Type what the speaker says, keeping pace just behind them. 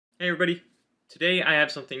Hey everybody, today I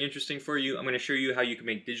have something interesting for you. I'm going to show you how you can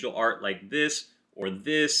make digital art like this, or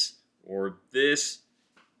this, or this,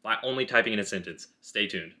 by only typing in a sentence. Stay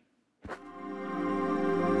tuned.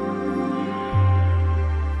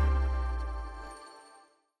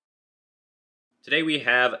 Today we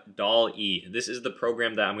have DALL-E. This is the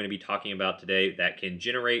program that I'm going to be talking about today that can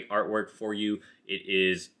generate artwork for you. It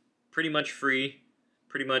is pretty much free.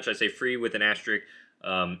 Pretty much, I say free with an asterisk.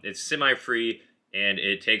 It's semi-free. And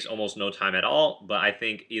it takes almost no time at all, but I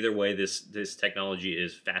think either way this technology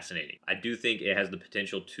is fascinating. I do think it has the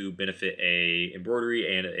potential to benefit a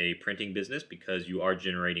embroidery and a printing business because you are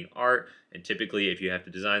generating art, and typically if you have to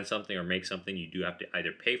design something or make something, you do have to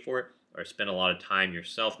either pay for it or spend a lot of time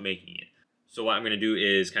yourself making it. So what I'm going to do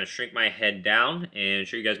is kind of shrink my head down and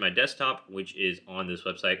show you guys my desktop, which is on this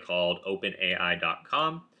website called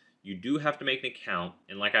OpenAI.com. You do have to make an account,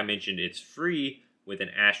 and like I mentioned, it's free with an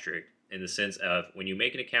asterisk, in the sense of when you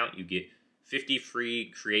make an account, you get 50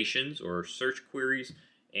 free creations or search queries,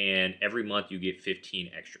 and every month you get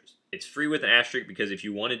 15 extras. It's free with an asterisk because if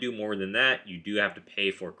you want to do more than that, you do have to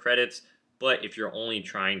pay for credits, but if you're only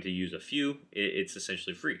trying to use a few, it's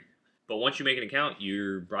essentially free. But once you make an account,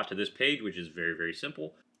 you're brought to this page, which is very, very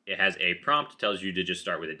simple. It has a prompt, tells you to just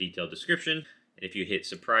start with a detailed description, and if you hit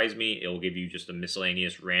surprise me, it will give you just a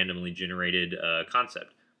miscellaneous randomly generated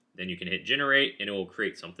concept. Then you can hit generate and it will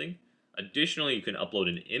create something. Additionally, you can upload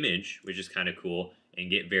an image, which is kind of cool, and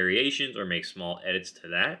get variations or make small edits to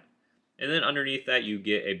that. And then underneath that, you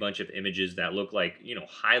get a bunch of images that look like,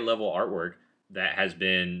 high-level artwork that has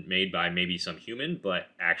been made by maybe some human, but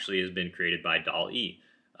actually has been created by DALL-E.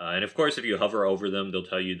 And of course, if you hover over them, they'll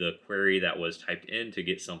tell you the query that was typed in to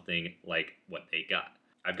get something like what they got.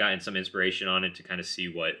 I've gotten some inspiration on it to kind of see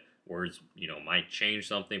what words, might change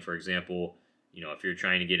something. For example, if you're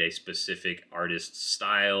trying to get a specific artist's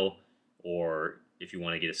style, or if you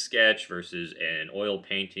want to get a sketch versus an oil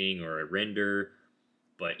painting or a render.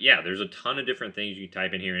 But yeah, there's a ton of different things you can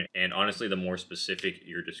type in here, and honestly, the more specific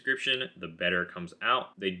your description, the better it comes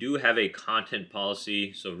out. They do have a content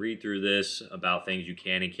policy, so read through this about things you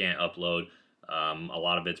can and can't upload. A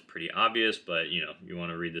lot of it's pretty obvious, but you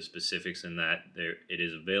want to read the specifics in that. It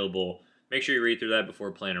is available. Make sure you read through that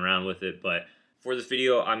before playing around with it, but for this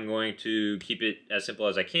video, I'm going to keep it as simple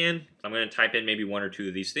as I can. I'm going to type in maybe one or two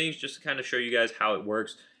of these things just to kind of show you guys how it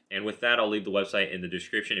works. And with that, I'll leave the website in the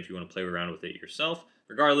description if you want to play around with it yourself.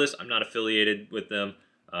 Regardless, I'm not affiliated with them.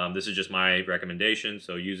 This is just my recommendation,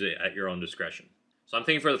 so use it at your own discretion. So I'm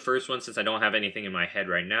thinking for the first one, since I don't have anything in my head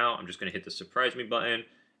right now, I'm just going to hit the surprise me button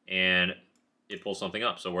and it pulls something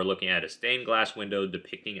up. So we're looking at a stained glass window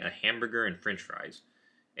depicting a hamburger and french fries.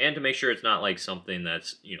 And to make sure it's not like something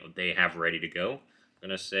that's, they have ready to go, I'm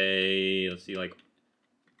going to say, let's see, like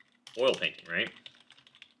oil painting, right?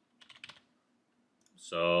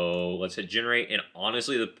 So let's hit generate. And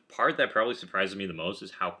honestly, the part that probably surprises me the most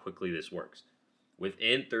is how quickly this works.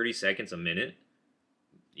 Within 30 seconds, a minute,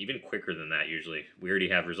 even quicker than that usually, we already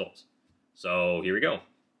have results. So here we go.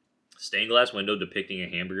 Stained glass window depicting a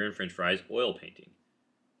hamburger and french fries, oil painting.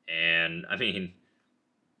 And I mean,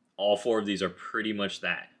 all four of these are pretty much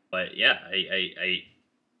that. But yeah, I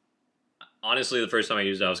honestly, the first time I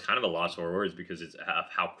used it, I was kind of a loss for words because of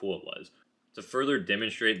how cool it was. To further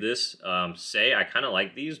demonstrate this, I kind of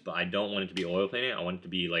like these, but I don't want it to be oil painting. I want it to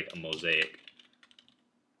be like a mosaic.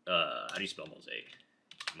 How do you spell mosaic?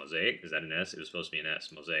 Mosaic? Is that an S? It was supposed to be an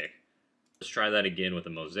S. Mosaic. Let's try that again with a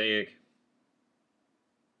mosaic.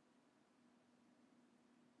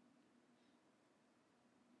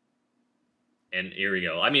 And here we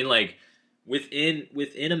go. I mean, like,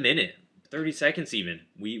 within a minute, 30 seconds even,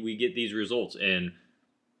 we get these results. And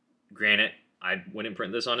granted, I wouldn't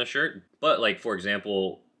print this on a shirt, but like, for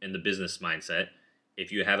example, in the business mindset,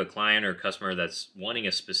 if you have a client or a customer that's wanting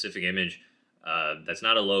a specific image, that's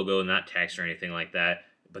not a logo, not text or anything like that,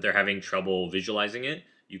 but they're having trouble visualizing it,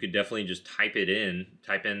 you could definitely just type in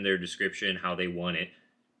their description, how they want it,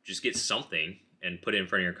 just get something and put it in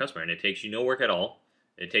front of your customer. And it takes you no work at all.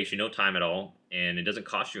 It takes you no time at all, and it doesn't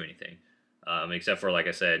cost you anything, except for, like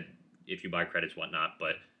I said, if you buy credits, whatnot.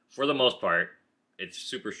 But for the most part, it's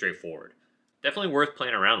super straightforward. Definitely worth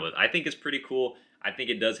playing around with. I think it's pretty cool. I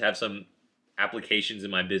think it does have some applications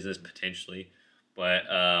in my business potentially. But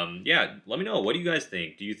yeah, let me know. What do you guys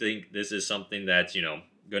think? Do you think this is something that's,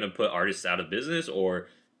 going to put artists out of business, or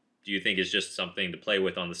do you think it's just something to play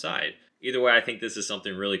with on the side? Either way, I think this is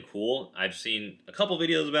something really cool. I've seen a couple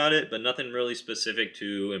videos about it, but nothing really specific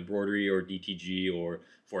to embroidery or DTG or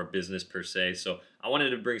for a business per se. So I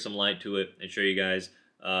wanted to bring some light to it and show you guys.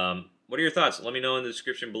 What are your thoughts? Let me know in the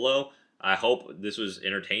description below. I hope this was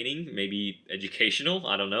entertaining, maybe educational,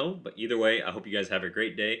 I don't know. But either way, I hope you guys have a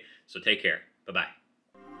great day. So take care. Bye-bye.